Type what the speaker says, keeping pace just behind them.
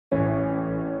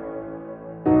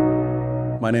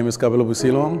My name is Kabelo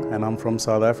Busilong and I'm from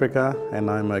South Africa and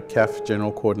I'm a CAF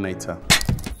General Coordinator.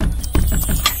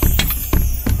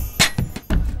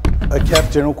 A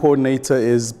CAF General Coordinator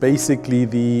is basically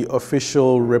the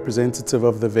official representative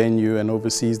of the venue and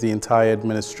oversees the entire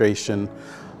administration.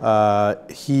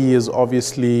 He is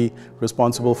obviously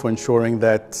responsible for ensuring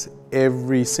that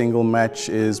every single match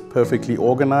is perfectly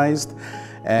organized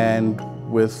and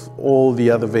with all the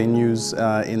other venues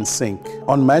in sync.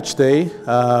 On match day,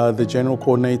 the General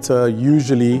Coordinator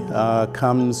usually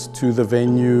comes to the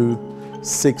venue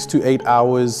 6 to 8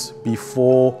 hours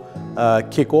before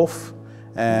kickoff,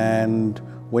 and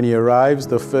when he arrives,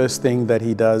 the first thing that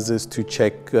he does is to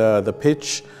check the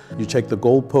pitch. You check the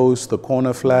goalposts, the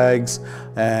corner flags,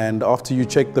 and after you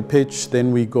check the pitch,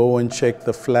 then we go and check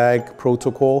the flag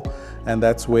protocol, and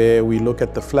that's where we look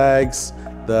at the flags,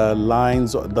 the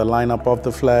lines, the lineup of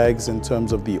the flags in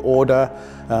terms of the order,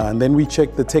 and then we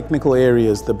check the technical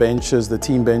areas, the benches, the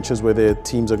team benches where the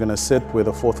teams are going to sit, where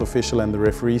the fourth official and the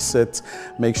referee sit,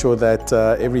 make sure that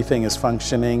everything is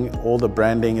functioning, all the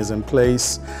branding is in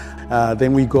place.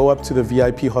 Then we go up to the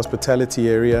VIP hospitality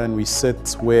area and we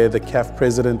sit where the CAF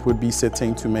president would be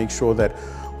sitting to make sure that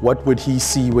what would he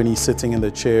see when he's sitting in the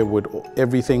chair? Would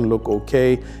everything look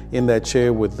okay in that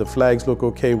chair? Would the flags look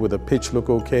okay? Would the pitch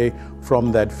look okay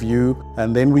from that view?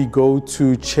 And then we go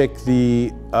to check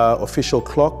the official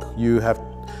clock. You have,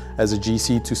 as a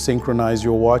GC, to synchronize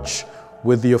your watch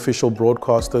with the official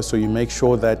broadcaster, so you make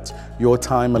sure that your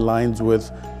time aligns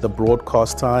with the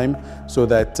broadcast time so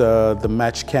that the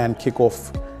match can kick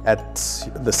off at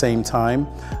the same time.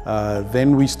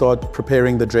 Then we start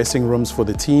preparing the dressing rooms for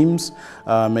the teams,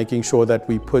 making sure that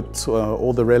we put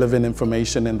all the relevant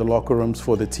information in the locker rooms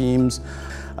for the teams.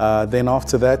 Then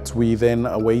after that, we then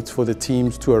wait for the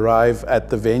teams to arrive at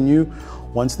the venue.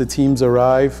 Once the teams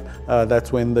arrive,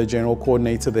 that's when the General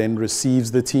Coordinator then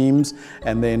receives the teams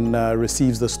and then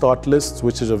receives the start lists,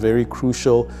 which is a very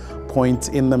crucial point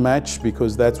in the match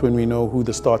because that's when we know who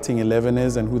the starting 11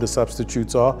 is and who the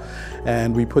substitutes are.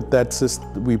 And we put that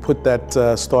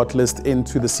start list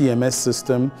into the CMS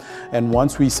system, and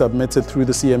once we submit it through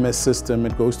the CMS system,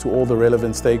 it goes to all the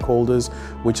relevant stakeholders,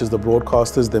 which is the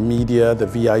broadcasters, the media, the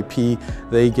VIP.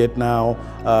 They get now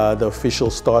the official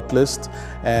start list,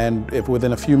 and if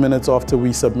within a few minutes after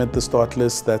we submit the start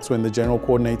list, that's when the General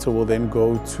Coordinator will then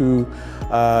go to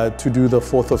do the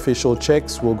fourth official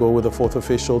checks. We'll go with the fourth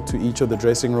official to each of the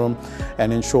dressing room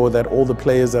and ensure that all the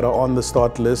players that are on the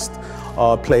start list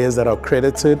are players that are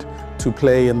credited to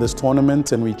play in this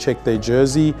tournament, and we check their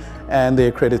jersey and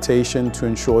their accreditation to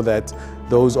ensure that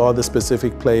those are the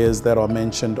specific players that are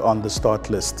mentioned on the start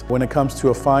list. When it comes to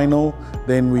a final,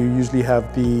 then we usually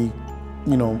have the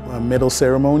medal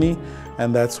ceremony,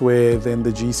 and that's where then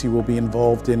the GC will be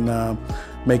involved in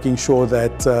making sure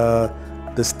that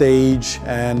the stage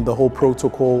and the whole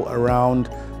protocol around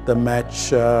the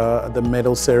match, the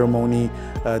medal ceremony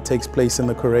takes place in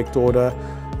the correct order,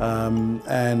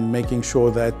 and making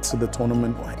sure that the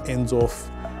tournament ends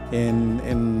off in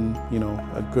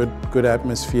a good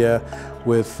atmosphere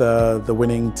with the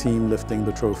winning team lifting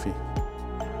the trophy.